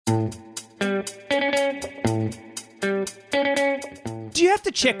Do you have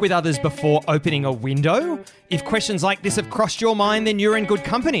to check with others before opening a window? If questions like this have crossed your mind, then you're in good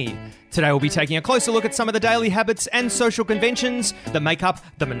company. Today we'll be taking a closer look at some of the daily habits and social conventions that make up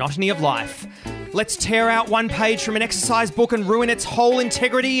the monotony of life. Let's tear out one page from an exercise book and ruin its whole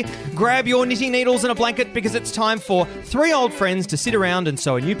integrity. Grab your knitting needles and a blanket because it's time for three old friends to sit around and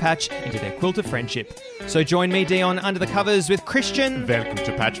sew a new patch into their quilt of friendship. So join me, Dion, under the covers with Christian. Welcome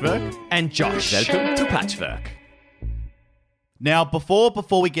to Patchwork. And Josh. Welcome to Patchwork. Now,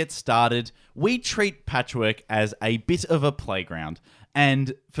 before we get started, we treat Patchwork as a bit of a playground.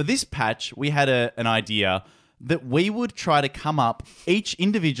 And for this patch, we had an idea that we would try to come up each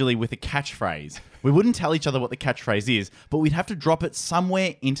individually with a catchphrase. We wouldn't tell each other what the catchphrase is, but we'd have to drop it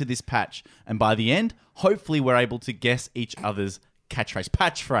somewhere into this patch. And by the end, hopefully we're able to guess each other's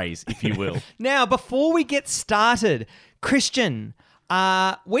patchphrase, if you will. Now, before we get started, Christian,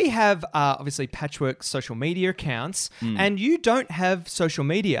 we have obviously Patchwork social media accounts, and you don't have social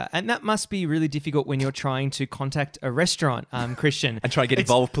media, and that must be really difficult when you're trying to contact a restaurant, Christian. And try to get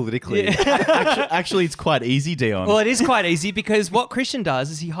involved politically. Yeah. Actually, it's quite easy, Dion. Well, it is quite easy because what Christian does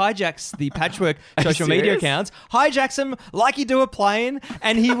is he hijacks the Patchwork social media accounts, hijacks them like you do a plane,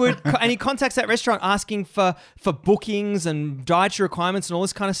 and he contacts that restaurant asking for bookings and dietary requirements and all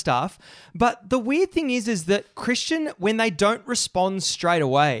this kind of stuff. But the weird thing is that Christian, when they don't respond straight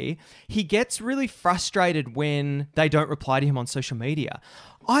away, he gets really frustrated when they don't reply to him on social media.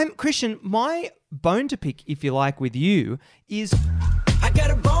 Christian, my bone to pick, if you like, with you is I got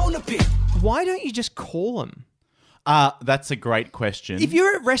a bone to pick. Why don't you just call him? That's a great question. If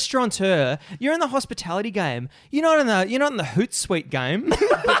you're a restaurateur, you're in the hospitality game. You're not in the Hootsuite game.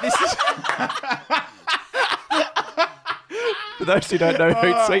 But this is For those who don't know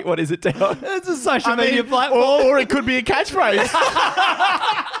Hootsuite, what is it, Dion? it's a social media platform. Or it could be a catchphrase.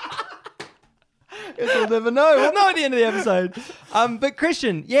 Guess we'll never know. We'll know at the end of the episode. But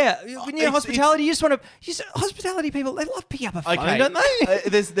Christian, when you're in hospitality, you just want to. Hospitality people, they love picking up a phone, don't they?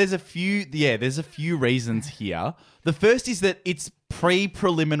 There's a few reasons here. The first is that it's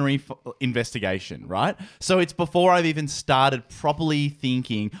pre-preliminary investigation, right? So it's before I've even started properly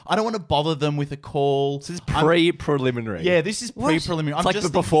thinking. I don't want to bother them with a call. So this is pre-preliminary. Yeah, this is pre-preliminary. It's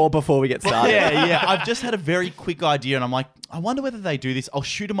like before we get started. Yeah. I've just had a very quick idea, and I'm like, I wonder whether they do this. I'll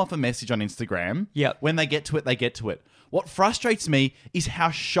shoot them off a message on Instagram. Yep. When they get to it, they get to it. What frustrates me is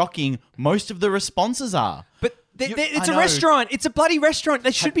how shocking most of the responses are. But it's a restaurant. It's a bloody restaurant.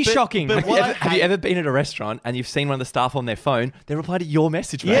 They should be shocking. But have you ever been at a restaurant and you've seen one of the staff on their phone? They reply to your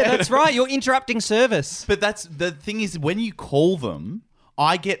message. Mate. Yeah, that's right. You're interrupting service. But that's the thing is, when you call them,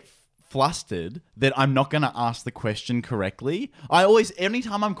 I get flustered that I'm not going to ask the question correctly.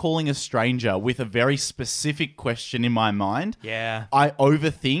 Anytime I'm calling a stranger with a very specific question in my mind, I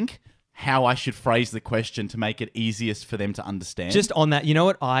overthink how I should phrase the question to make it easiest for them to understand. Just on that, you know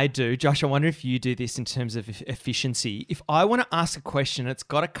what I do? Josh, I wonder if you do this in terms of efficiency. If I want to ask a question, it's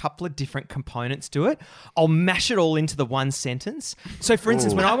got a couple of different components to it, I'll mash it all into the one sentence. So for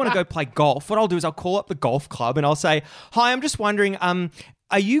instance, when I want to go play golf, what I'll do is I'll call up the golf club and I'll say, hi, I'm just wondering,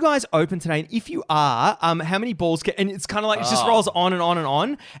 are you guys open today? And if you are, how many balls and it's kind of like, it just rolls on and on and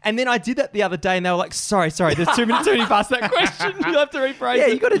on. And then I did that the other day and they were like, sorry, there's 2 minutes too past that question. You'll have to rephrase it. Yeah,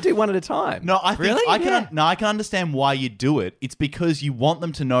 you got to do one at a time. No, I think I can understand why you do it. It's because you want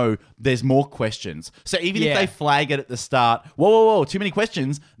them to know there's more questions. So even if they flag it at the start, whoa, too many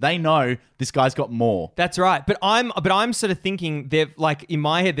questions, they know this guy's got more. That's right. But I'm sort of thinking they've like in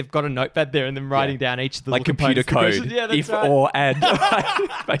my head they've got a notepad there and then writing down each of the like computer code. Yeah, that's if right. or and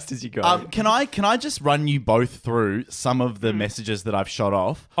based as you go. Can I just run you both through some of the messages that I've shot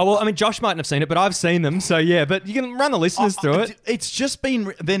off? Oh well, I mean Josh mightn't have seen it, but I've seen them. So yeah, but you can run the listeners through it. It's just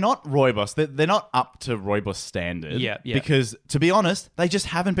been they're not Roybos. They're not up to Roybos standard. Yeah. Because to be honest, they just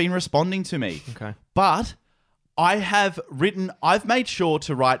haven't been responding to me. Okay. But I've made sure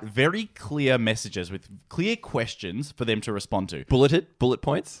to write very clear messages with clear questions for them to respond to. Bullet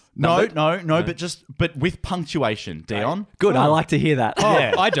points? No, but with punctuation, Dion. Good, I like to hear that. Oh,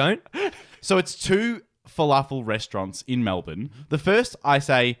 yeah. I don't. So it's 2 falafel restaurants in Melbourne. The first, I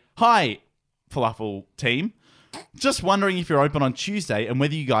say, hi, falafel team. Just wondering if you're open on Tuesday and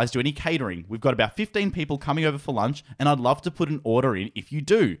whether you guys do any catering. We've got about 15 people coming over for lunch and I'd love to put an order in if you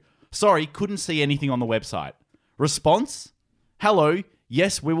do. Sorry, couldn't see anything on the website. Response, hello,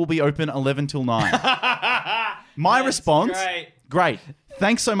 yes, we will be open 11 till 9. My response, great.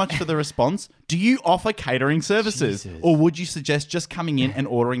 Thanks so much for the response. Do you offer catering services? Jesus. Or would you suggest just coming in and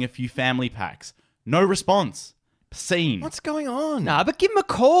ordering a few family packs? No response. Scene. What's going on? Nah, but give him a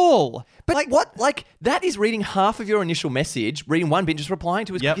call. But Like, what? Like, that is reading half of your initial message, reading one bit, and just replying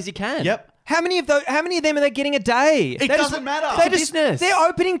to as Yep. quick as you can. Yep. How many of them are they getting a day? It doesn't matter. They're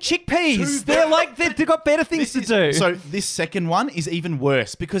opening chickpeas. They've got better things to do. So this second one is even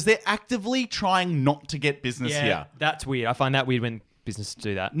worse because they're actively trying not to get business here. That's weird. I find that weird when businesses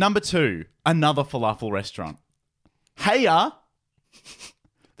do that. Number 2, another falafel restaurant. Heya.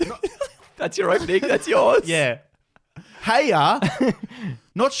 That's your opening. That's yours. Yeah. Heya.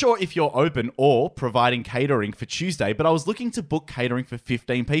 Not sure if you're open or providing catering for Tuesday, but I was looking to book catering for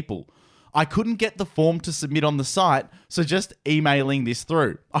 15 people. I couldn't get the form to submit on the site, so just emailing this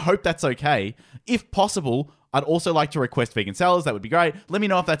through. I hope that's okay. If possible, I'd also like to request vegan salads. That would be great. Let me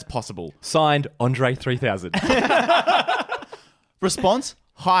know if that's possible. Signed, Andre 3000. Response,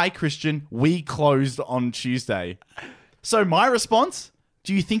 hi, Christian. We closed on Tuesday. So my response,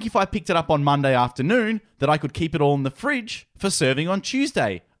 do you think if I picked it up on Monday afternoon that I could keep it all in the fridge for serving on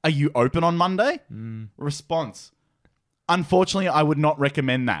Tuesday? Are you open on Monday? Response, unfortunately, I would not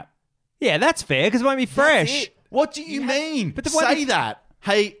recommend that. Yeah, that's fair because it won't be fresh. What do you mean? but the Say way- that.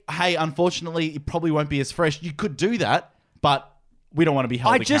 Hey, unfortunately, it probably won't be as fresh. You could do that, but we don't want to be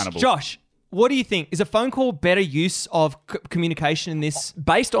held accountable. Josh, what do you think? Is a phone call better use of communication in this?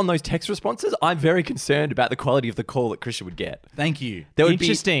 Based on those text responses, I'm very concerned about the quality of the call that Christian would get. Thank you. There would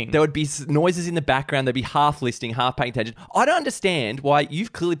Interesting. There would be noises in the background. There'd be half listening, half paying attention. I don't understand why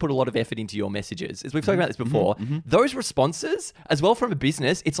you've clearly put a lot of effort into your messages. As we've talked about this before, those responses, as well from a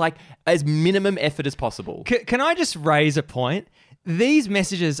business, it's like as minimum effort as possible. Can I just raise a point? These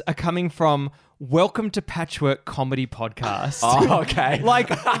messages are coming from Welcome to Patchwork Comedy Podcast. Oh, okay. Like,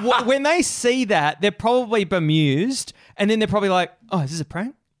 when they see that, they're probably bemused, and then they're probably like, oh, is this a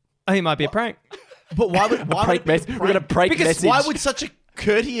prank? I think it might be a prank. But why would Prank it be We're going to prank Because message. why would such a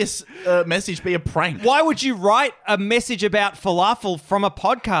courteous message be a prank? Why would you write a message about falafel from a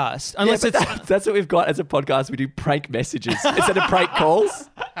podcast? Yeah, Unless but it's that's what we've got as a podcast. We do prank messages instead of prank calls.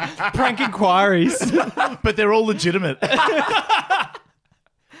 prank inquiries. But they're all legitimate.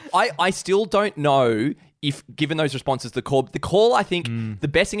 I still don't know if, given those responses, the call, I think the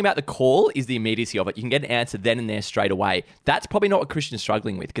best thing about the call is the immediacy of it. You can get an answer then and there straight away. That's probably not what Christian's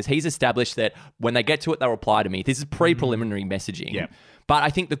struggling with because he's established that when they get to it, they'll reply to me. This is pre-preliminary messaging. Yeah. But I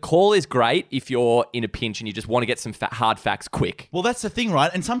think the call is great if you're in a pinch and you just want to get some hard facts quick. Well, that's the thing,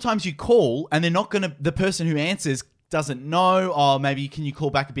 right? And sometimes you call and they're not going to, the person who answers doesn't know, or maybe can you call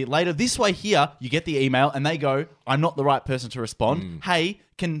back a bit later? This way here, you get the email and they go, I'm not the right person to respond. Hey,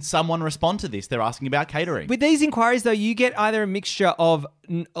 can someone respond to this? They're asking about catering. With these inquiries, though, you get either a mixture of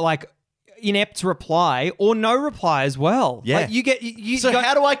like inept reply or no reply as well. Yeah. Like you get you So go,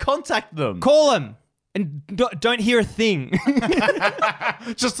 how do I contact them? call them and don't hear a thing.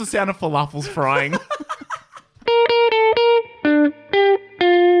 Just the sound of falafels frying.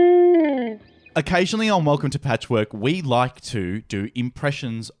 Occasionally on Welcome to Patchwork, we like to do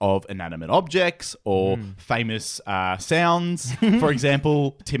impressions of inanimate objects or famous sounds. For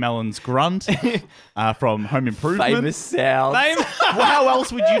example, Tim Allen's grunt from Home Improvement. Famous sound. Well, how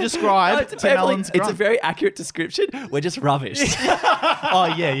else would you describe Tim Allen's grunt? It's a very accurate description. We're just rubbish. Oh,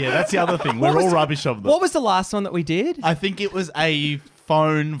 yeah. That's the other thing. We're all rubbish of them. What was the last one that we did? I think it was a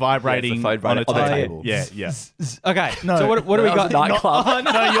phone vibrating phone on a on the table. table. Yeah. Okay, No, so what do we That was got? a nightclub.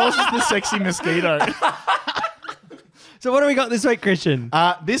 No, yours is the sexy mosquito. So what do we got this week, Christian?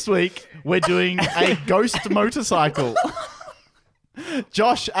 This week, we're doing a ghost motorcycle.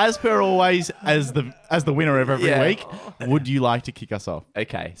 Josh, as per always, as the winner of every Yeah. week, would you like to kick us off?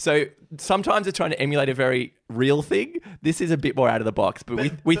 Okay, so sometimes they're trying to emulate a very real thing. This is a bit more out of the box,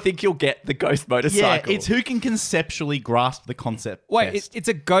 but we think you'll get the ghost motorcycle. Yeah, it's who can conceptually grasp the concept. Wait, best. it's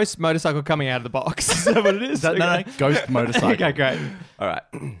a ghost motorcycle coming out of the box. Is that what it is? No, ghost motorcycle. Okay, great. All right.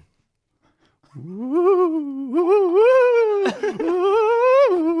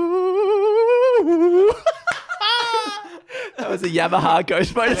 That was a Yamaha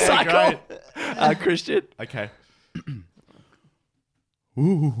ghost motorcycle. Christian. Okay.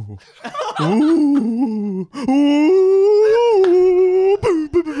 Oh,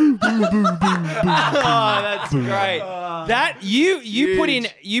 that's great. That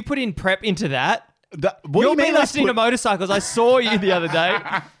you put in prep into that. What do You've you been mean I listening to motorcycles. I saw you the other day.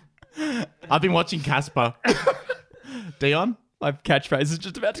 I've been watching Casper. Dion? My catchphrase is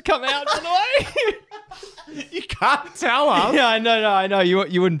just about to come out, by the way. You can't tell us. Yeah, I know.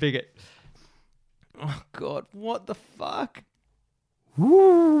 You wouldn't pick it. Oh, God. What the fuck?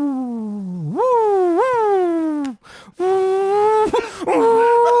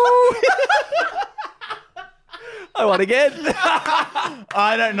 I won again.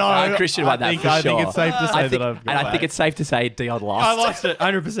 I don't know. Christian won that for I sure. think it's safe to say that I've got I think it's safe to say Dion lost. I lost it,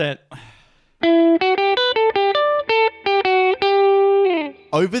 100%.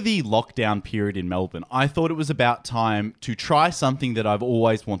 Over the lockdown period in Melbourne, I thought it was about time to try something that I've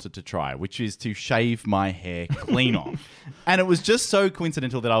always wanted to try, which is to shave my hair clean off. And it was just so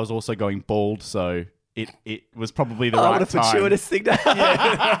coincidental that I was also going bald, so it was probably the right What a time. fortuitous thing to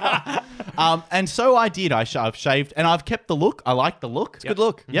have. And so I did. I've shaved, and I've kept the look. I like the look. It's Good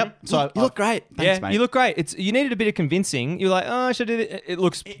look. Yep. So You look great. Thanks, Yeah, mate. you look great. You needed a bit of convincing. You're like, oh, should I do it? It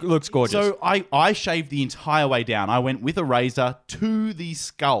looks gorgeous. So I shaved the entire way down. I went with a razor to the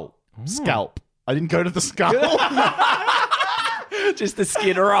scalp. I didn't go to the skull. Just the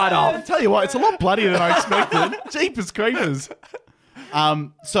skin right off. I tell you what, it's a lot bloodier than I expected. Jeepers creepers.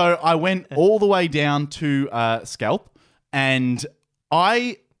 So I went all the way down to scalp, and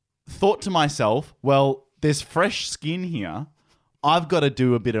I thought to myself, well, there's fresh skin here. I've got to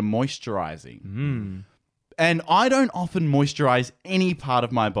do a bit of moisturizing. And I don't often moisturize any part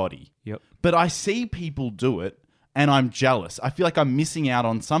of my body. Yep. But I see people do it, and I'm jealous. I feel like I'm missing out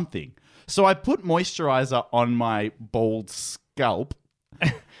on something. So I put moisturizer on my bald scalp,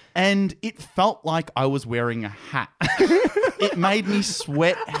 and it felt like I was wearing a hat. It made me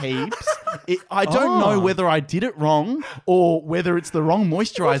sweat heaps. I don't know whether I did it wrong or whether it's the wrong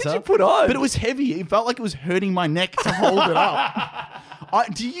moisturizer. What did you put on? But it was heavy. It felt like it was hurting my neck to hold it up.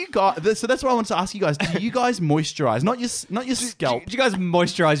 Do you guys? So that's what I wanted to ask you guys. Do you guys moisturize? Not your scalp, do you guys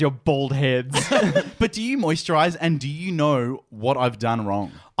moisturize your bald heads? but do you moisturize? And do you know what I've done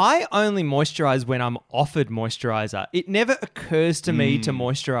wrong? I only moisturize when I'm offered moisturizer. It never occurs to me to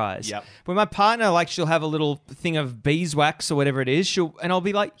moisturize. Yep. When my partner, like, she'll have a little thing of beeswax or whatever it is, and I'll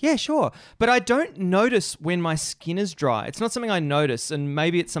be like, yeah, sure. But I don't notice when my skin is dry. It's not something I notice, and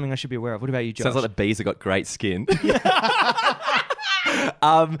maybe it's something I should be aware of. What about you, Josh? Sounds like the bees have got great skin.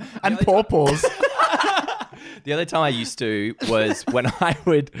 And pawpaws. The other time I used to was when I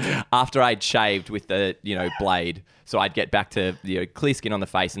would, after I'd shaved with the, blade, so I'd get back to, clear skin on the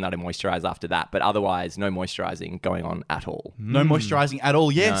face and then I'd moisturize after that. But otherwise, no moisturizing going on at all. No moisturizing at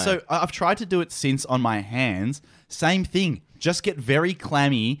all. Yeah, No. so I've tried to do it since on my hands. Same thing. Just get very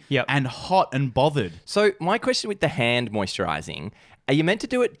clammy Yep. and hot and bothered. So my question with the hand moisturizing, are you meant to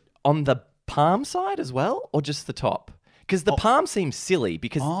do it on the palm side as well or just the top? Because the palm seems silly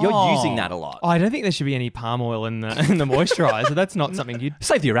because you're using that a lot. Oh, I don't think there should be any palm oil in the moisturizer. That's not something you'd...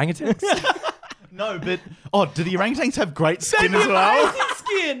 Save the orangutans. No, but... Oh, do the orangutans have great skin as well?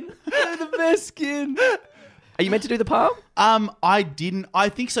 skin. They're the best skin. Are you meant to do the palm? I didn't. I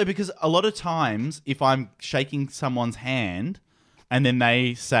think so because a lot of times if I'm shaking someone's hand and then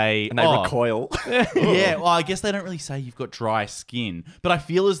they say... And they recoil. Yeah, well, I guess they don't really say you've got dry skin. But I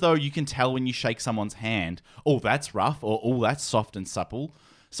feel as though you can tell when you shake someone's hand, oh, that's rough, or oh, that's soft and supple.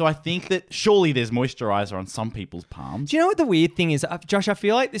 So I think that surely there's moisturizer on some people's palms. Do you know what the weird thing is? Josh, I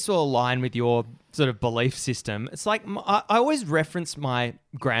feel like this will align with your sort of belief system. It's like I always reference my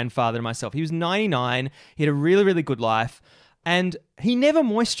grandfather to myself. He was 99. He had a really, really good life. And he never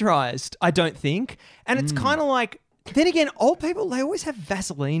moisturized, I don't think. And it's kind of like... Then again, old people, they always have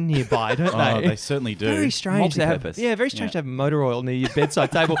Vaseline nearby, don't they? Oh, they certainly do. Very strange to have, Multi-purpose. very strange to have motor oil near your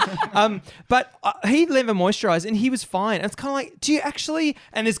bedside table. But he never moisturized, and he was fine. And it's kind of like, do you actually?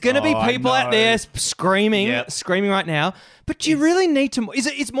 And there's going to be Oh, I people out there know. screaming right now. But do you really need to? Is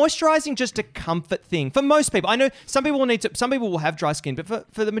moisturizing just a comfort thing for most people? I know some people will need to. Some people will have dry skin,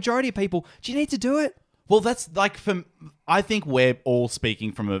 but for the majority of people, do you need to do it? Well, that's like I think we're all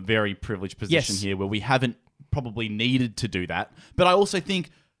speaking from a very privileged position Yes. here where we haven't probably needed to do that. But I also think,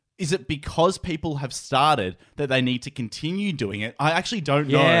 is it because people have started that they need to continue doing it? I actually don't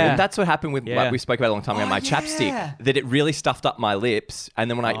know. Yeah. Well, that's what happened with, Yeah. like we spoke about a long time ago, my yeah. chapstick, that it really stuffed up my lips.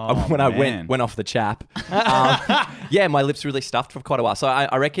 And then when I man. went off the chap, my lips really stuffed for quite a while. So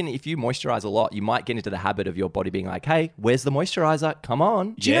I reckon if you moisturize a lot, you might get into the habit of your body being like, hey, where's the moisturizer? Come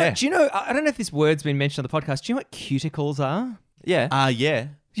on. Do you know? I don't know if this word's been mentioned on the podcast. Do you know what cuticles are? Yeah. Yeah.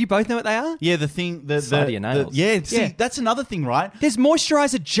 Do you both know what they are? Yeah, the thing... Side of your nails. See, Yeah. that's another thing, right? There's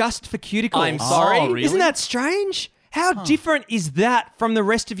moisturizer just for cuticles. I'm sorry? Oh, really? Isn't that strange? How different is that from the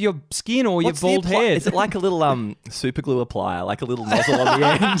rest of your skin or What's your the bald apply- head? Is it like a little super glue applier, like a little nozzle on the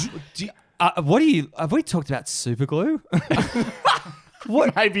end? Have we talked about super glue?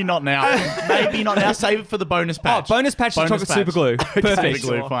 Maybe not now. Maybe not now. Save it for the bonus patch. bonus patch to talk about super glue. Perfect.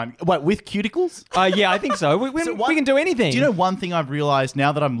 Super glue, fine. Wait, with cuticles? Yeah, I think so. We can do anything. Do you know one thing I've realized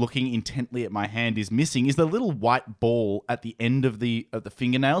now that I'm looking intently at my hand is missing is the little white ball at the end of the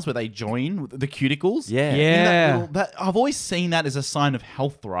fingernails where they join with the cuticles. Yeah. Yeah. I've always seen that as a sign of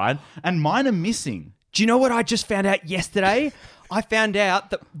health, right? And mine are missing. Do you know what I just found out yesterday? I found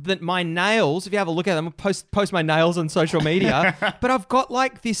out that my nails, if you have a look at them, I'll post my nails on social media, but I've got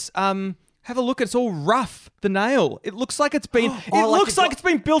like this, have a look, it's all rough, the nail. It looks like it's been, it's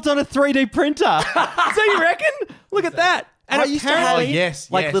been built on a 3D printer. So you reckon? Look at that. And I used to have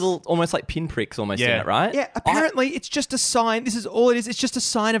yes, like yes. little, almost like pinpricks almost in Yeah. it, right? Yeah, apparently it's just a sign. This is all it is. It's just a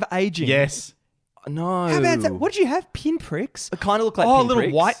sign of aging. Yes. No. How about that? What did you have? Pinpricks? It kind of looked like little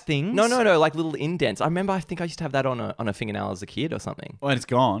pinpricks. white things? No, like little indents. I remember, I think I used to have that on a fingernail as a kid or something. When it's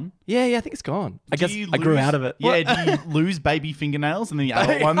gone. Yeah, I think it's gone. I guess Do you I grew lose- out of it. Yeah, do you lose baby fingernails and then the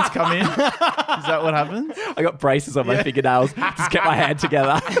adult ones come in? Is that what happens? I got braces on my fingernails. Just kept my hand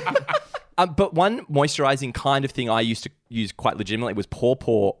together. But one moisturizing kind of thing I used to use quite legitimately was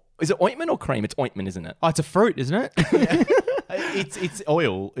paw. Is it ointment or cream? It's ointment, isn't it? Oh, it's a fruit, isn't it? It's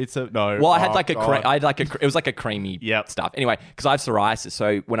oil. It's a no. Well, I had like God. it was like a creamy Yep. stuff. Anyway, because I have psoriasis,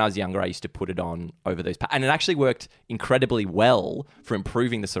 so when I was younger, I used to put it on over those, and it actually worked incredibly well for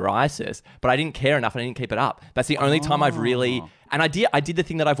improving the psoriasis. But I didn't care enough, and I didn't keep it up. That's the only time I've really. And I did the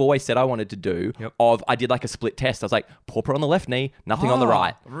thing that I've always said I wanted to do. Yep. I did like a split test. I was like, paw on the left knee, nothing on the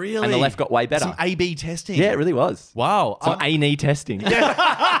right. Really? And the left got way better. Some A/B testing. Yeah, it really was. Wow. Some A-knee testing.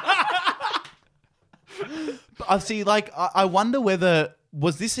 I see. Like, I wonder whether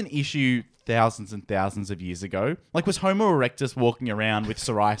was this an issue thousands and thousands of years ago? Like, was Homo erectus walking around with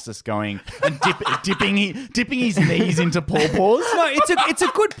psoriasis, going and dipping his knees into pawpaws? No, it's a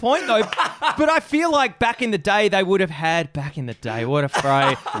good point though. But I feel like back in the day they would have had what a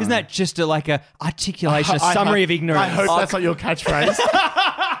phrase. Isn't that just like a articulation, a summary of ignorance? I hope that's not your catchphrase.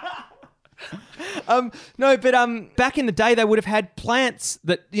 No, but back in the day they would have had plants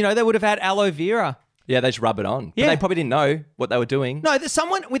that they would have had aloe vera. Yeah, they just rub it on. Yeah. But they probably didn't know what they were doing. No,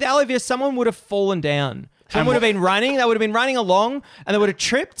 someone with aloe vera, someone would have fallen down. Someone would have been running. They would have been running along, and they would have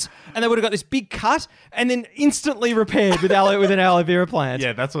tripped, and they would have got this big cut, and then instantly repaired with an aloe vera plant.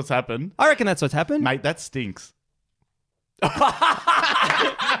 Yeah, that's what's happened. I reckon that's what's happened. Mate, that stinks.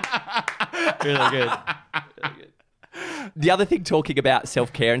 Really good. The other thing, talking about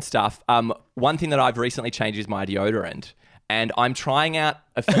self-care and stuff, one thing that I've recently changed is my deodorant. And I'm trying out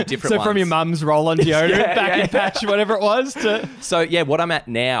a few different ones. So from your mum's roll-on deodorant, back in patch, whatever it was, to... So, yeah, what I'm at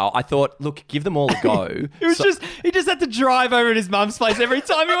now, I thought, look, give them all a go. He just had to drive over to his mum's place every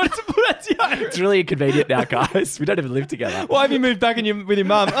time he wanted to put out deodorant. It's really inconvenient now, guys. We don't even live together. Why have you moved back with your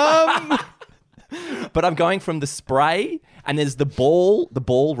mum? But I'm going from the spray, and there's the ball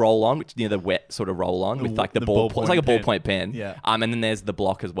roll-on, which the wet sort of roll-on with like the ball. It's like a ballpoint pen. Yeah. And then there's the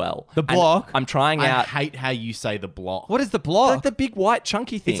block as well. The block? And I'm trying I out hate how you say the block. What is the block? like the big white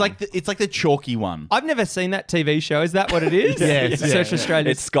chunky thing. It's like the chalky one. I've never seen that TV show. Is that what it is? Yes, Search yeah.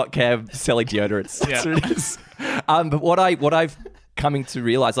 Australia. It's Scott Cav selling deodorants. Yeah. That's what it is. But what I've coming to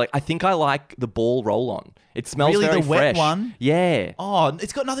realize, like, I think I like the ball roll-on. It smells Really, very the wet fresh. one? Yeah. Oh,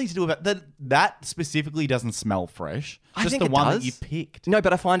 it's got nothing to do with that. That specifically doesn't smell fresh. I Just think the it one does. that you picked. No,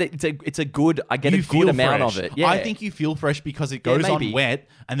 but I find it's a good. I get You a feel good amount fresh. of it. Yeah. I think you feel fresh because it goes maybe. on wet,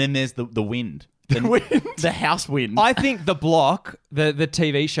 and then there's the wind. The house wind. I think the block, the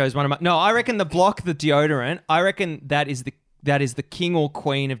TV show is one of my... No, I reckon the block, the deodorant, I reckon that is the king or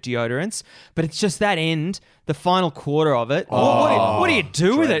queen of deodorants, but it's just that end, the final quarter of it. What do you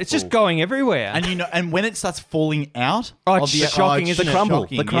do with it? It's just going everywhere. and and when it starts falling out, Oh, of it's the, shocking, it's isn't it? Crumble.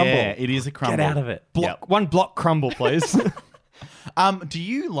 shocking. The crumble. Yeah, it is a crumble. out of it. Yep. One block crumble, please. Do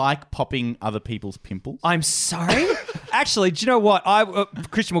you like popping other people's pimples? I'm sorry. Actually, do you know what?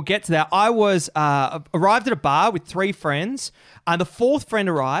 Christian, we'll get to that. I was arrived at a bar with 3 friends, and the 4th friend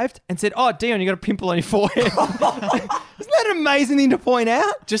arrived and said, "Oh, Dion, you got a pimple on your forehead." Isn't that an amazing thing to point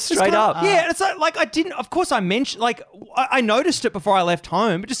out? Just straight up. Yeah, and it's like I didn't. Of course, I mentioned I noticed it before I left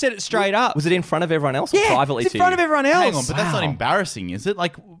home, but just said it straight up. Was it in front of everyone else or Yeah, privately it's to in front you? of everyone else. Hang on, but that's not embarrassing, is it?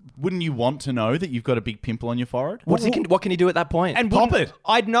 Like, wouldn't you want to know that you've got a big pimple on your forehead? What can you do at that point? And Pop wouldn't- it.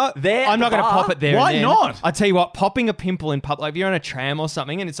 I'd know. There I'm at not the going to bar? pop it there. Why and then. not? I tell you what, popping a pimple in public, like if you're on a tram or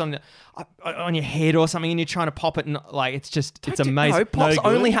something and it's on your head or something and you're trying to pop it, and like it's amazing. No, pop's good.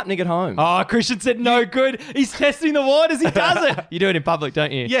 only happening at home. Oh, Christian said no good. He's testing the waters. He does it. You do it in public,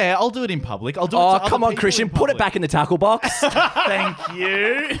 don't you? Yeah, I'll do it in public. I'll do it. Oh, to come other on, people Christian. in Put it public. back in the tackle box. Thank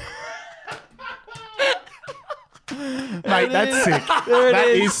you. Mate, that's sick. That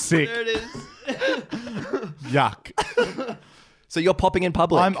is sick. There it is. Yuck. So you're popping in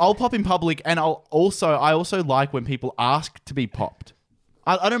public. I'll pop in public, and I also like when people ask to be popped.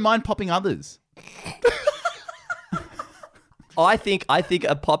 I don't mind popping others. I think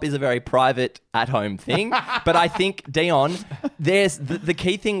a pop is a very private, at-home thing. But I think, Dion, there's the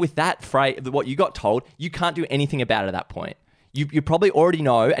key thing with that phrase, what you got told, you can't do anything about it at that point. You probably already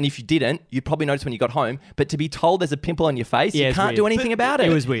know, and if you didn't, you'd probably notice when you got home. But to be told there's a pimple on your face, Yeah, you it's can't do weird. anything about it.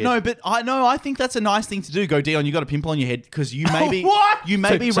 It was weird. No, but I think that's a nice thing to do. Go, Dion, you got a pimple on your head because you may be What? you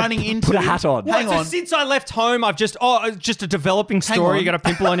may be running into put a hat on. Hang So on, since I left home, I've just just a developing story. on. You got a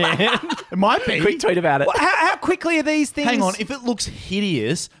pimple on your head. it might be. Quick tweet about it. how quickly are these things? Hang on, if it looks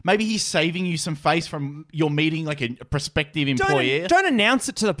hideous, maybe he's saving you some face from your meeting like a prospective employer. Don't announce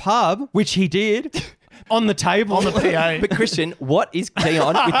it to the pub, which he did on the table. on the PA. But Christian, what is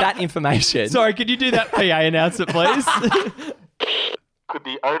Dion with that information? Sorry, could you do that PA announcer, please? Could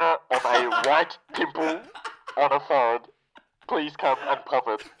the owner of a white pimple on a forehead please come and pop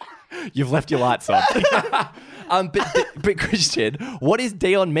it? You've left your lights on. But Christian, what is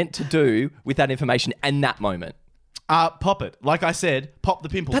Dion meant to do with that information in that moment? Pop it. Like I said, pop the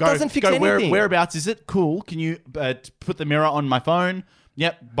pimple. That doesn't fix anything. Whereabouts is it? Cool. Can you put the mirror on my phone?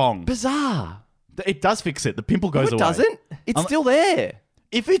 Yep. Bong. Bizarre. It does fix it. The pimple goes No, it away. doesn't. It's still there.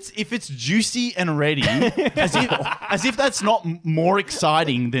 If it's juicy and ready, as if that's not more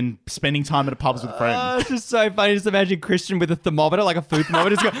exciting than spending time at a pubs with friends. It's just so funny. Just imagine Christian with a thermometer, like a food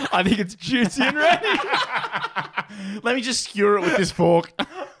thermometer. Just go, I think it's juicy and ready. Let me just skewer it with this fork.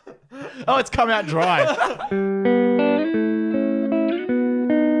 Oh, it's come out dry.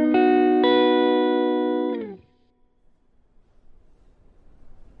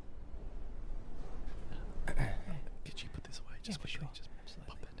 Could you put this away? Just quickly. Just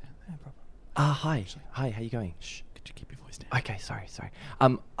pop that down there. Hi. Hi, how you going? Shh. Could you keep your voice down? Okay, sorry.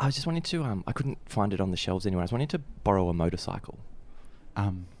 I was just wanting to, I couldn't find it on the shelves anywhere. I was wanting to borrow a motorcycle.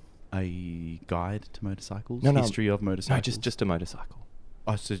 A guide to motorcycles? No. History of motorcycles? No, just a motorcycle.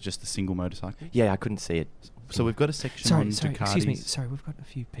 Oh, so just a single motorcycle? Yeah, I couldn't see it. So we've got a section on Sorry, Ducatis. excuse me. Sorry, we've got a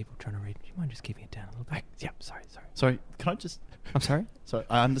few people trying to read. Do you mind just keeping it down a little bit? Yeah, sorry. Sorry, can I just... I'm sorry? So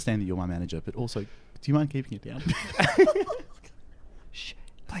I understand that you're my manager, but also, do you mind keeping it down? Shh,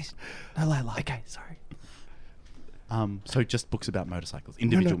 please. No loud. Okay, sorry. So just books about motorcycles,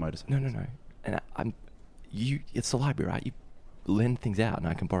 individual motorcycles. No. And it's the library, right? You lend things out and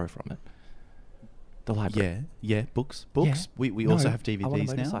I can borrow from it. The library. Yeah, books. Yeah. We No, also have I want a DVDs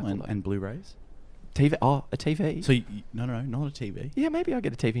now motorcycle, though. and Blu-rays. TV. Oh, a TV. So no, not a TV. yeah, maybe I'll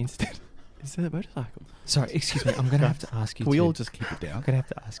get a TV instead of a motorcycle. Sorry, excuse me. I'm going to have to ask you Can we to... all just keep it I'm down? going to have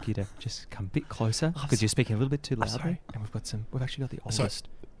to ask you to just come a bit closer because you're speaking a little bit too loudly. sorry. And we've actually got the Sorry. oldest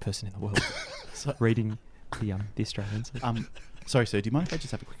person in the world So- reading the Australians. Sorry, sir. Do you mind if I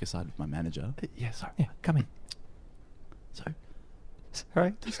just have a quick aside with my manager? Yeah, sorry. Yeah, come in. So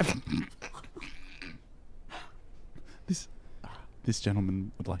Sorry. this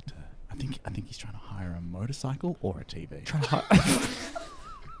gentleman would like to. I think he's trying to hire a motorcycle or a TV. Trying to hide.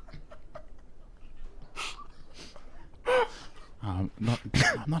 I'm not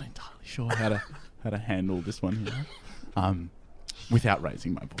entirely sure how to handle this one here. Without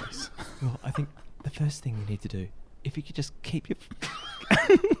raising my voice. Well, I think the first thing we need to do, if you could just keep your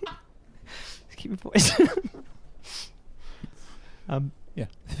keep your voice. Yeah.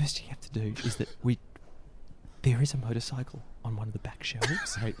 The first thing you have to do is that there is a motorcycle on one of the back shelves.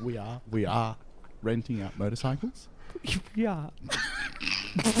 Sorry, we are renting out motorcycles. Yeah,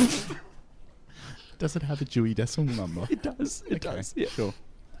 Does it have a Dewey Decimal number? it does. It does. Yeah. Sure.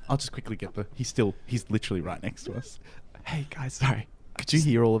 I'll just quickly get he's literally right next to us. Hey guys, sorry. Could you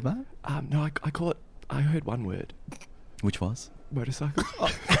hear all of that? No, I heard one word. Which was? Motorcycle.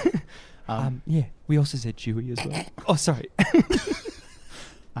 Yeah. We also said Dewey as well. Oh, sorry.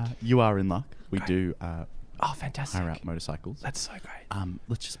 You are in luck. We Great. do Oh, fantastic. hire out motorcycles. That's so great.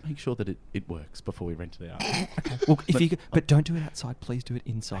 Let's just make sure that it works before we rent it out. Okay. Well, if you could, but don't do it outside. Please do it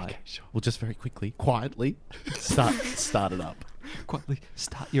inside. Okay, sure. We'll just very quietly start it up. Quietly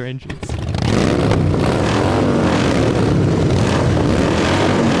start your engines.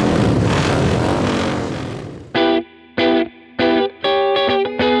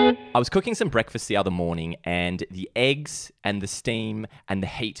 I was cooking some breakfast the other morning, and the eggs and the steam and the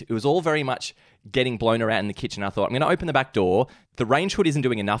heat, it was all very much getting blown around in the kitchen. I thought, I'm going to open the back door. The range hood isn't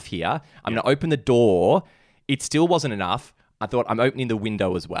doing enough here. I'm going to open the door. It still wasn't enough. I thought, I'm opening the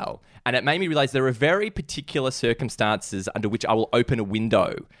window as well. And it made me realize there are very particular circumstances under which I will open a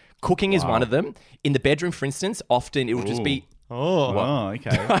window. Cooking is one of them. In the bedroom, for instance, often it will just be... Oh,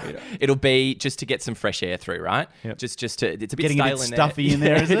 okay. It'll be just to get some fresh air through, right? Yep. Just to it's a bit Getting a stale bit in stuffy in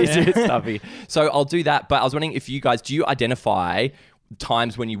there, is it? It's a bit stuffy. So I'll do that. But I was wondering if you guys, do you identify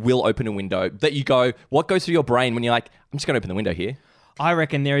times when you will open a window that you go, what goes through your brain when you're like, I'm just going to open the window here? I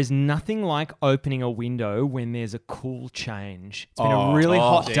reckon there is nothing like opening a window when there's a cool change. It's been Oh, a really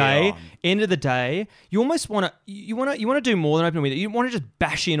hot damn. day. End of the day, you almost want to do more than open a window. You want to just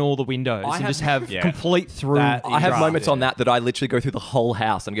bash in all the windows and just have Yeah. complete through. That I have Right. moments on that I literally go through the whole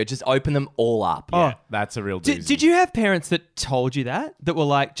house and go, just open them all up. Yeah, that's a real doozy. Did you have parents that told you that were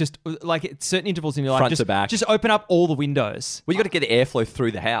like just like at certain intervals in your life, Front just, to back. just open up all the windows? Well, you got to get the airflow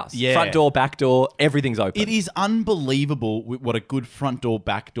through the house. Yeah. Front door, back door, everything's open. It is unbelievable what a good front door,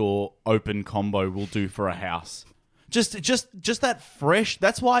 back door, open combo will do for a house. Just that fresh.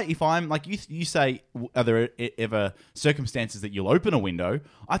 That's why if I'm like you say, are there ever circumstances that you'll open a window?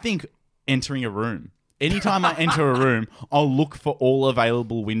 I think entering a room. Anytime I enter a room, I'll look for all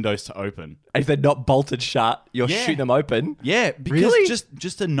available windows to open. If they're not bolted shut, you're Yeah. shooting them open. Yeah, because Really?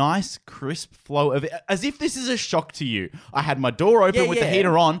 just a nice crisp flow of it, as if this is a shock to you. I had my door open Yeah, with yeah. the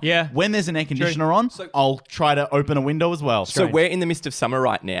heater on. Yeah. When there's an air conditioner on, I'll try to open a window as well. So we're in the midst of summer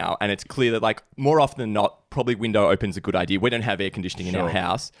right now, and it's clear that, like, more often than not, probably window open's a good idea. We don't have air conditioning in our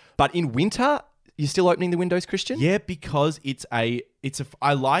house. But in winter, you're still opening the windows, Christian? Yeah, because I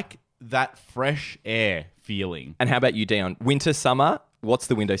like that fresh air feeling. And how about you, Dion? Winter, summer, what's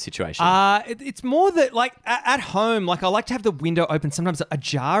the window situation? It's more that like at home, like I like to have the window open. Sometimes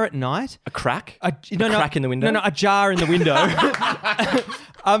ajar at night. a crack? A crack in the window? No, a jar in the window.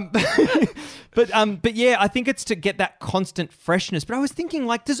 But yeah, I think it's to get that constant freshness. But I was thinking,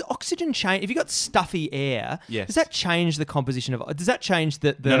 like, does oxygen change? If you got stuffy air, Yes. does that change the composition of? Does that change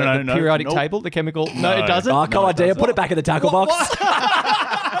the No, periodic nope. table, the chemical? No, it doesn't. Oh, come on, Dion. Put it back in the tackle box.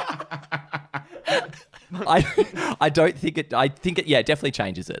 I don't think it. I think it. Yeah, it definitely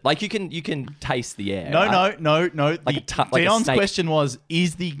changes it. Like you can taste the air. right? No. Like a Dion's snake. question was: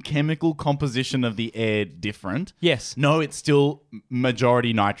 is the chemical composition of the air different? Yes. No, it's still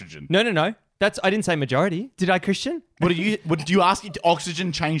majority nitrogen. No. I didn't say majority. Did I, Christian? What did you ask? Did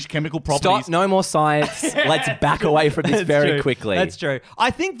oxygen change chemical properties? Stop. No more science. Let's back away from this very True. quickly. That's true.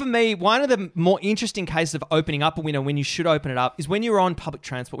 I think for me, one of the more interesting cases of opening up a window when you should open it up is when you're on public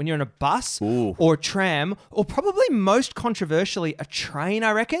transport, when you're in a bus or a tram, or probably most controversially, a train,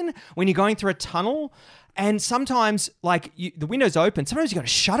 I reckon, when you're going through a tunnel. And sometimes, like, the window's open. Sometimes you got to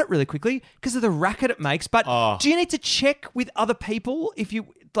shut it really quickly because of the racket it makes. But do you need to check with other people if you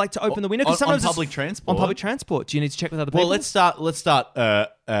like to open the window? 'Cause On sometimes public it's- transport? On public transport, do you need to check with other people? Well, let's start. Let's start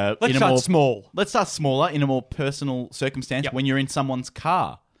small. Let's start smaller in a more personal circumstance. Yep. When you're in someone's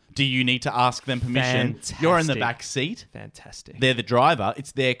car, do you need to ask them permission? You're in the Fantastic. back seat. Fantastic. They're the driver.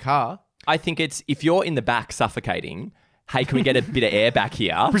 It's their car. I think it's if you're in the back suffocating. Hey, can we get a bit of air back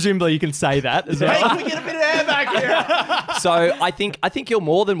here? Presumably, you can say that as well. Hey, can we get a bit of air back here? So I think you're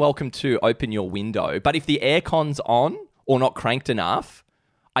more than welcome to open your window. But if the aircon's on or not cranked enough,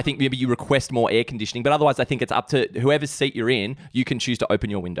 I think maybe you request more air conditioning. But otherwise, I think it's up to whoever's seat you're in. You can choose to open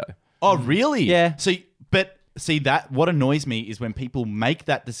your window. Oh, really? Yeah. So, but see that what annoys me is when people make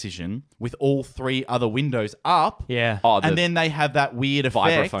that decision with all three other windows up. Yeah. Oh, And then they have that weird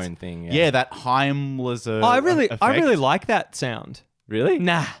effect. vibraphone thing, yeah. Yeah, that Heimler. I really like that sound. Really?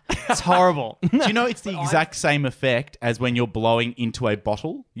 Nah, it's horrible. Do you know it's the exact same effect as when you're blowing into a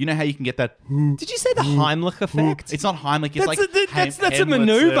bottle? You know how you can get that? Did you say the Heimlich effect? It's not Heimlich. It's That's like a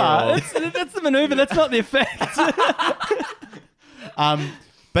maneuver. That's the maneuver. That's not the effect.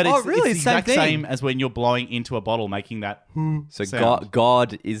 But it's, Oh, really? it's the Same exact thing. same as when you're blowing into a bottle, making that. So sound.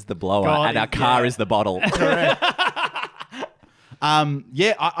 God is the blower, God and our is- car yeah. is the bottle.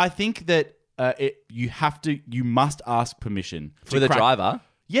 Yeah, I think that you must ask permission For the crack- driver.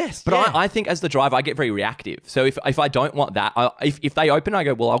 Yes, But yeah. I think as the driver, I get very reactive. So if I don't want that, if they open, I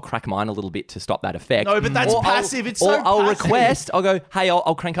go, well, I'll crack mine a little bit to stop that effect. No, but that's Or passive. It's or so I'll passive. request. I'll go, hey,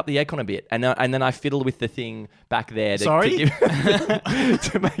 I'll crank up the aircon a bit, and then I fiddle with the thing back there. To, Sorry? to give,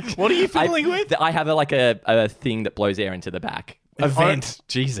 to make, What are you fiddling with? I have a thing that blows air into the back. A vent.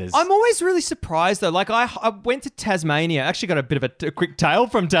 Jesus. I'm always really surprised though. Like I went to Tasmania. Actually, got a bit of a quick tale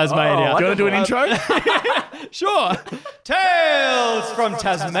from Tasmania. Do you want to do an intro? Sure. Tales from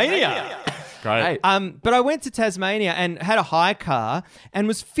Tasmania. Great. Hey, But I went to Tasmania and had a hire car and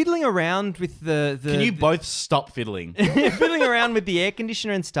was fiddling around with the Can you both stop fiddling? fiddling around with the air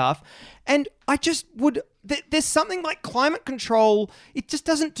conditioner and stuff. And I just would. There's something like climate control. It just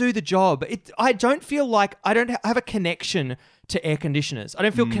doesn't do the job. I don't feel like I don't have a connection to air conditioners. I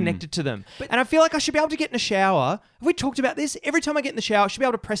don't feel connected to them. And I feel like I should be able to get in a shower. Have we talked about this? Every time I get in the shower, I should be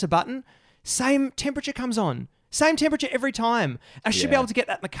able to press a button. Same temperature comes on. Same temperature every time. I should be able to get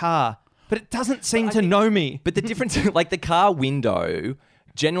that in the car. But it doesn't seem to know me. But the difference, like the car window,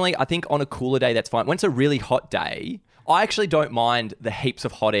 generally, I think on a cooler day, that's fine. When it's a really hot day, I actually don't mind the heaps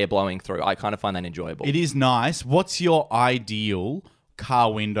of hot air blowing through. I kind of find that enjoyable. It is nice. What's your ideal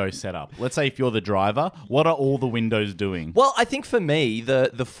car window setup? Let's say if you're the driver, what are all the windows doing? Well, I think for me,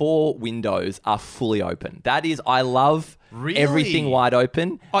 the 4 windows are fully open. That is, I love Really? everything wide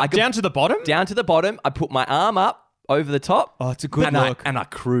open. I could- Down to the bottom? down to the bottom. I put my arm up over the top. Oh, it's a good and look. and I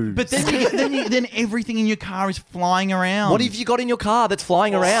cruise. But then everything in your car is flying around. what have you got in your car that's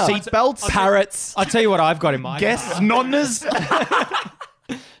flying around? Seatbelts? Parrots. I'll tell you what I've got in my Guests, car. nonners?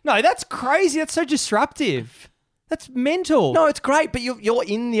 No, that's crazy. That's so disruptive. That's mental. No, it's great, but you're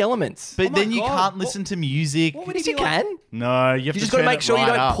in the elements. But my then you God. can't listen to music. What would Yes, it you be like? can. No, you have You to just got to turn make it sure you right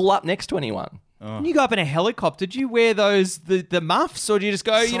don't up. pull up next to anyone. When you go up in a helicopter, did you wear the muffs, or do you just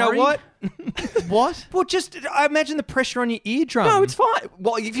go, you know Sorry? what? What? Well, just I imagine the pressure on your eardrum. No, it's fine.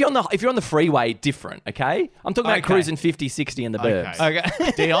 Well, if you're on the freeway, different, okay? I'm talking about Okay. cruising 50, 60 in the burbs.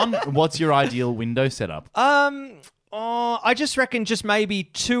 Okay. Dion, what's your ideal window setup? I just reckon just maybe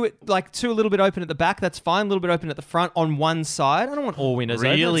two a little bit open at the back. That's fine. A little bit open at the front on one side. I don't want all windows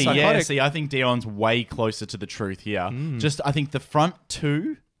open. Really? It's Yeah. psychotic. See, I think Dion's way closer to the truth here. Just, I think the front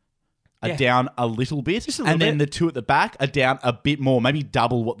 2 are Yeah. down a little bit, Just a little and then bit. the 2 at the back are down a bit more, maybe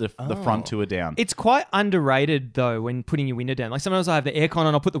double what the front 2 are down. It's quite underrated though when putting your window down. Like sometimes I have the aircon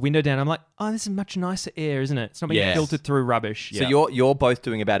on, I'll put the window down. I'm like, oh, this is much nicer air, isn't it? It's not being Yes. filtered through rubbish. So you're both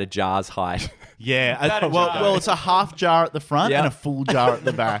doing about a jar's height. Yeah. a jar. Well, it's a half jar at the front Yeah. and a full jar at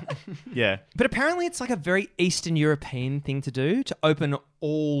the back. Yeah. But apparently it's like a very Eastern European thing to do, to open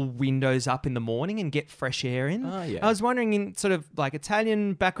all windows up in the morning and get fresh air in. Oh, yeah. I was wondering, in sort of like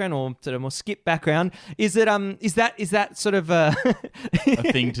Italian background or sort of more skip background, is that sort of A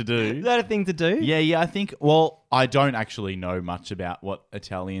thing to do. is that a thing to do? Yeah, I think. Well, I don't actually know much about what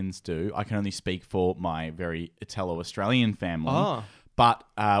Italians do. I can only speak for my very Italo-Australian family. Oh. But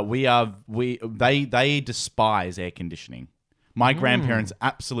they despise air conditioning. My grandparents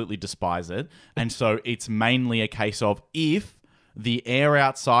absolutely despise it, and so it's mainly a case of if the air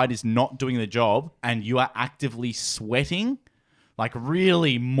outside is not doing the job and you are actively sweating, like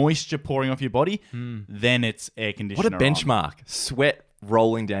really moisture pouring off your body, then it's air What conditioner a benchmark. Sweat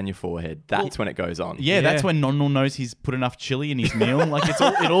rolling down your forehead. That's when it goes on. Yeah, that's when Nonnel knows he's put enough chili in his meal. Like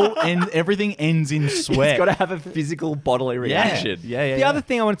everything ends in sweat. It's got to have a physical bodily reaction. Yeah. The other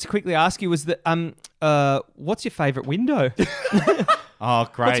thing I wanted to quickly ask you was that what's your favourite window? Oh,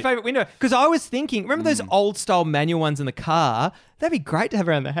 great. What's your favourite window? Because I was thinking, remember those old style manual ones in the car? That'd be great to have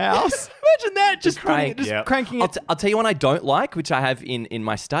around the house. Imagine that, just crank. cranking I'll, it. I'll tell you one I don't like, which I have in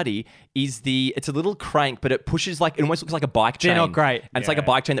my study, is it's a little crank, but it pushes it almost looks like a bike chain. They're not great. And it's like a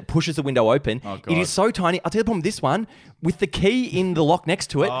bike chain that pushes the window open. Oh, It God. is so tiny. I'll tell you the problem with this one, with the key in the lock next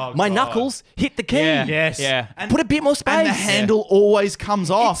to it, Oh, my God. knuckles hit the key. Yeah. Yes. Yeah. And, Put a bit more space. and the handle always comes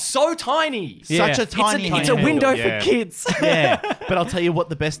off. It's so tiny. Such Yeah. a tiny It's a handle. window Yeah. for kids. Yeah. But I'll tell you what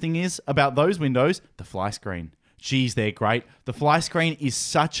the best thing is about those windows, the fly screen. Geez, they're great. The fly screen is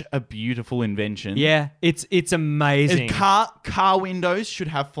such a beautiful invention. Yeah, it's amazing. Car windows should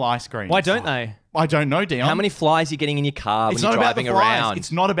have fly screens. Why don't they? I don't know, Dion. How many flies are you getting in your car It's when not you're about the driving flies. around?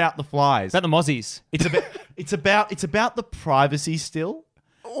 It's not about the flies. About the mozzies. It's about the privacy still.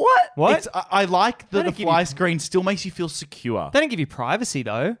 What? What? I like that They the don't give fly you- screen still makes you feel secure. They don't give you privacy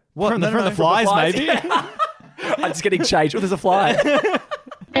though. What? From No, the, no, from no, the from the flies, flies. maybe. I'm just getting changed. Oh, there's a fly.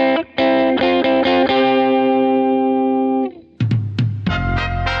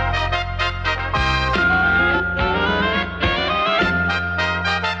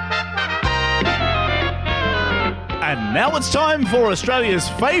 And now it's time for Australia's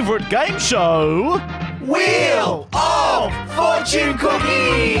favourite game show, Wheel of Fortune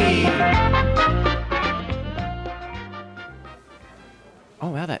Cookie! Oh,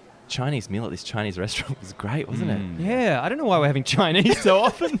 wow, that Chinese meal at this Chinese restaurant was great, wasn't it? Yeah, I don't know why we're having Chinese so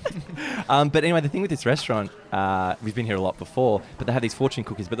often. But anyway, the thing with this restaurant, we've been here a lot before, but they have these fortune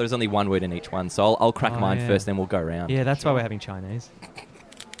cookies, but there's only one word in each one. So I'll crack Oh, mine yeah. first, then we'll go around. Yeah, that's why we're having Chinese.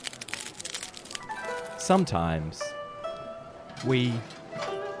 Sometimes We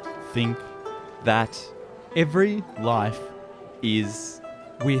Think that every life is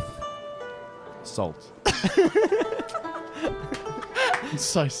with salt. I'm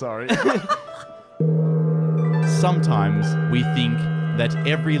so sorry. Sometimes we think that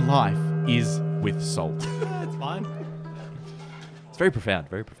every life is with salt. that's fine. it's very profound,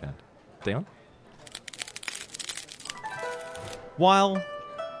 very profound. Dion? While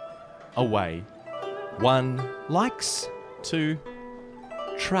Away One likes to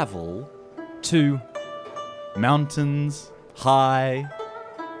travel to mountains high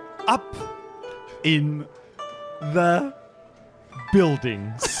up in the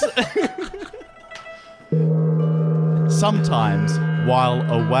buildings. sometimes while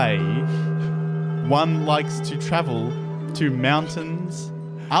away, one likes to travel to mountains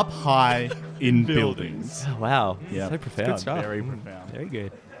up high in buildings. Wow. Yeah. So profound. Good stuff. Very profound. Very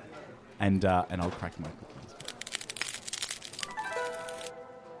good. And I'll crack my cookies.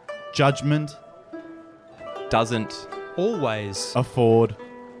 Judgment Doesn't Always afford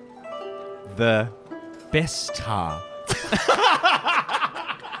the best. car.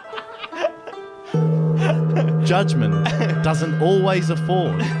 Judgment doesn't always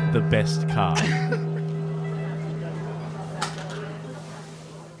afford the best car.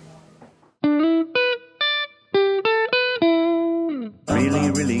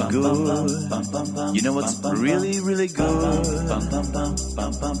 Really, really good. You know what's really, really good?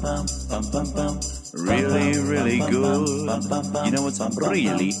 Really, really good. You know what's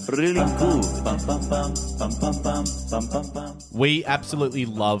really, really good? We absolutely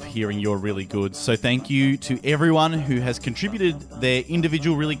love hearing your really goods. So thank you to everyone who has contributed their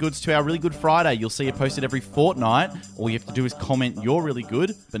individual really goods to our Really Good Friday. You'll see it posted every fortnight. All you have to do is comment your really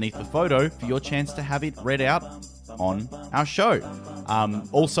good beneath the photo for your chance to have it read out on our show.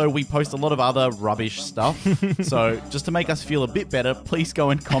 Also, we post a lot of other rubbish stuff. So just to make us feel a bit better, please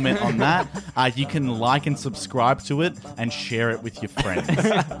go and comment on that. You can like and subscribe to it and share it with your friends.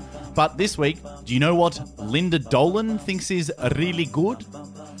 But this week, do you know what Linda Dolan thinks is really good?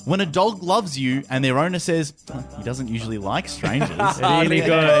 When a dog loves you and their owner says, he doesn't usually like strangers. Really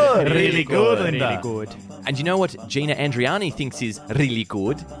good. Really good, Linda. Really good. And you know what Gina Andriani thinks is really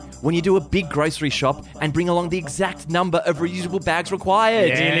good? When you do a big grocery shop and bring along the exact number of reusable bags required.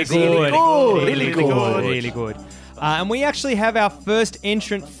 Yes, Really good. Really good. Really good. And we actually have our first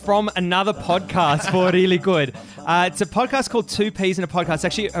entrant from another podcast for Really Good. It's a podcast called Two Peas in a Podcast. It's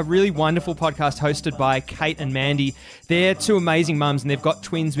actually a really wonderful podcast hosted by Kate and Mandy. They're two amazing mums, and they've got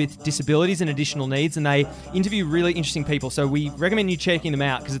twins with disabilities and additional needs, and they interview really interesting people. So we recommend you checking them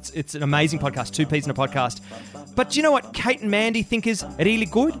out because it's an amazing podcast, Two Peas in a Podcast. But do you know what Kate and Mandy think is really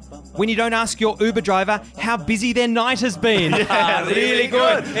good? When you don't ask your Uber driver how busy their night has been. Really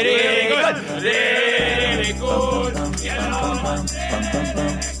good. Really good. Really good.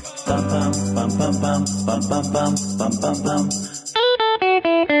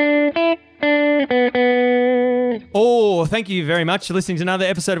 Oh, thank you very much for listening to another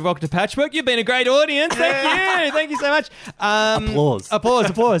episode of Welcome to Patchwork. You've been a great audience. Thank you. Thank you so much.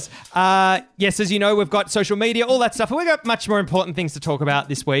 Applause. Yes, as you know, we've got social media, all that stuff. But we've got much more important things to talk about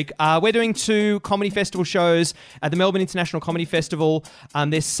this week. We're doing 2 comedy festival shows at the Melbourne International Comedy Festival.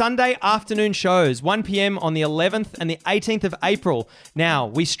 There's Sunday afternoon shows, 1 p.m. on the 11th and the 18th of April. Now,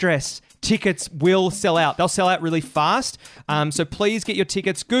 we stress, tickets will sell out. They'll sell out really fast. So please get your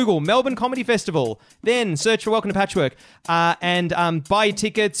tickets. Google Melbourne Comedy Festival. Then search for Welcome to Patchwork. And buy your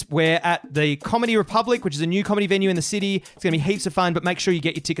tickets. We're at the Comedy Republic, which is a new comedy venue in the city. It's going to be heaps of fun, but make sure you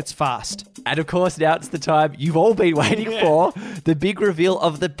get your tickets fast. And of course, now it's the time you've all been waiting for, the big reveal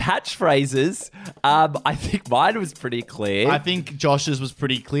of the patch phrases. I think mine was pretty clear. I think Josh's was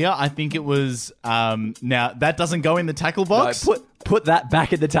pretty clear. I think it was... now, that doesn't go in the tackle box. No, put that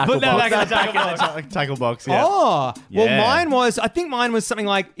back in the tackle Put that box. back in the tackle box. Tackle box, yeah. Oh, well, Yeah. I think mine was something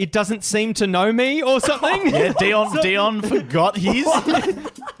like, it doesn't seem to know me or something. Yeah, Dion forgot his.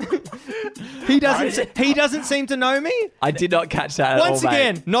 He doesn't seem to know me. I did not catch that at all, Once mate.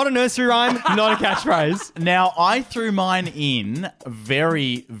 again, not a nursery rhyme, not a catchphrase. Now, I threw mine in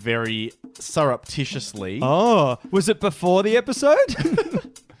very, very surreptitiously. Oh, was it before the episode?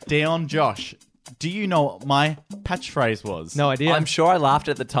 Dion, Josh, do you know what my patch phrase was? No idea. I'm sure I laughed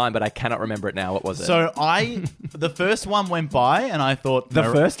at the time, but I cannot remember it now. What was it? So the first one went by and I thought... the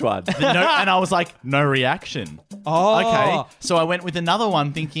first one. and I was like, no reaction. Oh. Okay. So I went with another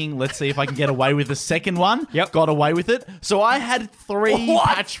one thinking, let's see if I can get away with the second one. Yep. Got away with it. So I had 3 What?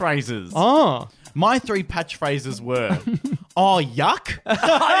 patch phrases. Oh. My 3 patch phrases were, oh, yuck.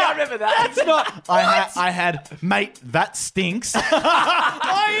 I remember that. That's not. I had, mate, that stinks. Oh,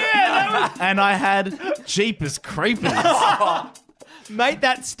 yeah. And I had, Jeepers Creepers. Mate,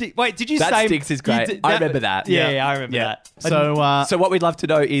 that sticks. Wait, did you That say... sticks is great. I remember that. Yeah, I remember that. So, So what we'd love to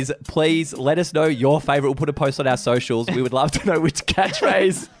know is, please let us know your favourite. We'll put a post on our socials. We would love to know which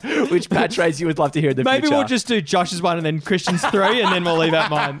catchphrase you would love to hear in the maybe future. we'll just do Josh's one and then Christian's 3 and then we'll leave out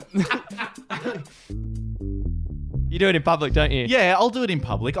mine. You do it in public, don't you? yeah, I'll do it in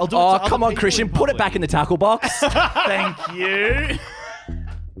public. I'll do it Oh, to come other on, people Christian. in Put it public. back in the tackle box. Thank you.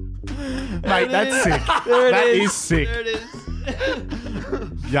 Mate, that's sick. There That it is sick. There it is.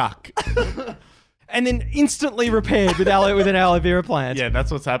 Yuck. And then instantly repaired with an aloe vera plant. Yeah,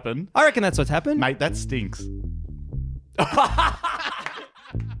 that's what's happened. I reckon that's what's happened. Mate, that stinks.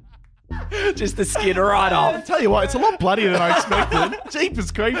 Just the skin right I off. tell you what, it's a lot bloodier than I expected.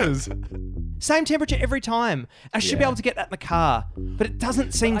 Jeepers Creepers. Same temperature every time. I should be able to get that in the car, but it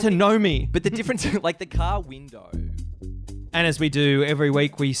doesn't seem to know me. But the difference, like the car window. And as we do every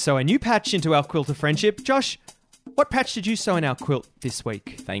week, we sew a new patch into our quilt of friendship. Josh, what patch did you sew in our quilt this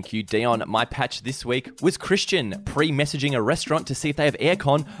week? Thank you, Dion. My patch this week was Christian, pre-messaging a restaurant to see if they have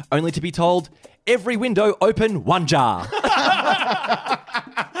aircon, only to be told, every window open, one jar.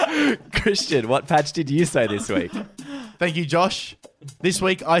 Christian, what patch did you sew this week? Thank you, Josh. This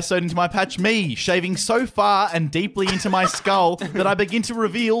week, I sewed into my patch me, shaving so far and deeply into my skull that I begin to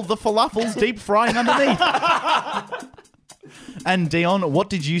reveal the falafels deep frying underneath. And Dion, what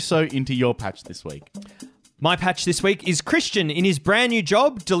did you sew into your patch this week? My patch this week is Christian in his brand new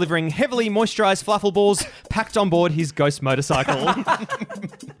job, delivering heavily moisturised falafel balls packed on board his ghost motorcycle.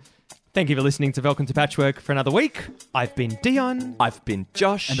 Thank you for listening to Welcome to Patchwork for another week. I've been Dion. I've been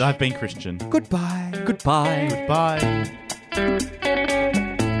Josh. And I've been Christian. Goodbye. Goodbye. Bye.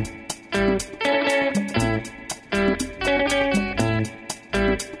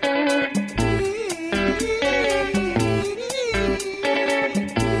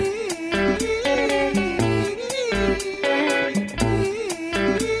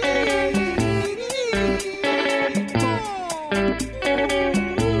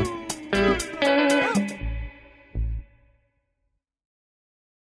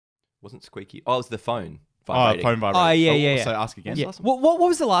 Wasn't squeaky. Oh, it was the phone Oh, vibrating. phone vibrator. Oh, yeah. So ask again. Yeah. What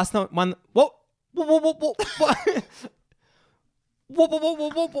was the last one? What?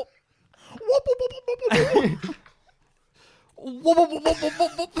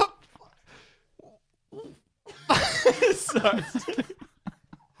 Sorry.